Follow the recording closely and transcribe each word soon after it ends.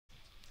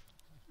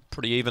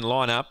Pretty even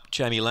lineup.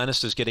 Jamie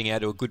Lannister's getting out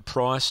to a good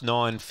price,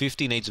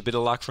 $9.50. Needs a bit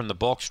of luck from the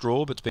box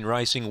draw, but it's been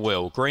racing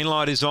well. Green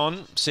light is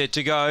on, set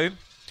to go.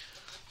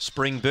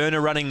 Spring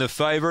Burner running the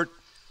favourite.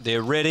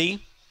 They're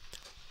ready.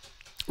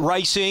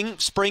 Racing,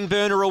 Spring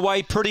Burner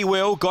away pretty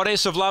well.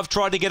 Goddess of Love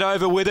tried to get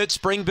over with it.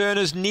 Spring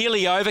Burner's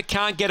nearly over,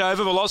 can't get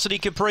over. Velocity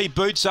Capri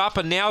boots up,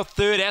 and now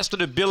third,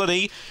 Aston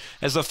Ability.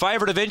 As the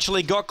favourite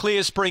eventually got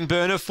clear, Spring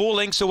Burner. 4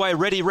 lengths away,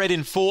 Ready Red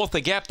in fourth. The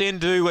gap then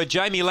to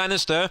Jamie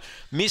Lannister,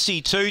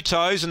 Missy Two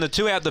Toes, and the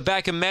two out the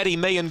back of Maddie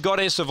Me and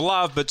Goddess of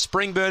Love, but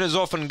Spring Burner's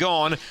off and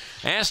gone.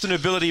 Aston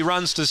Ability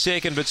runs to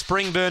second, but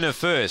Spring Burner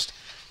first.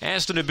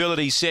 Aston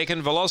Ability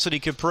second, Velocity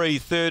Capri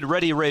third,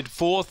 Ready Red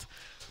fourth.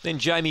 Then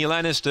Jamie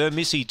Lannister,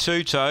 Missy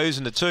Two Toes,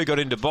 and the two got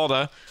into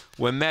bother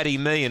were Maddie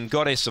Me and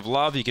Goddess of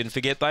Love. You can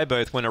forget they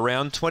both went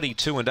around,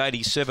 22 and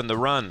 87 the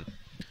run.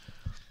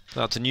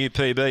 That's a new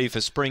PB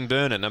for Spring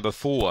Burner, number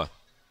 4.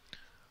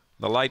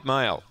 The late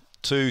mail,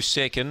 2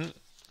 second,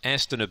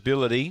 Aston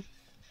Ability.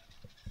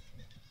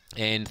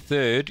 And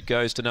third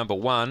goes to number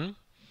 1,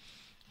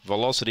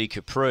 Velocity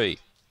Capri.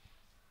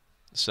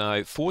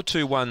 So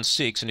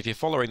 4216, and if you're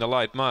following the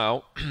late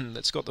mail,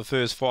 that's got the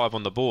first 5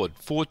 on the board.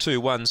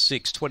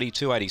 4216,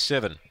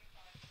 2287.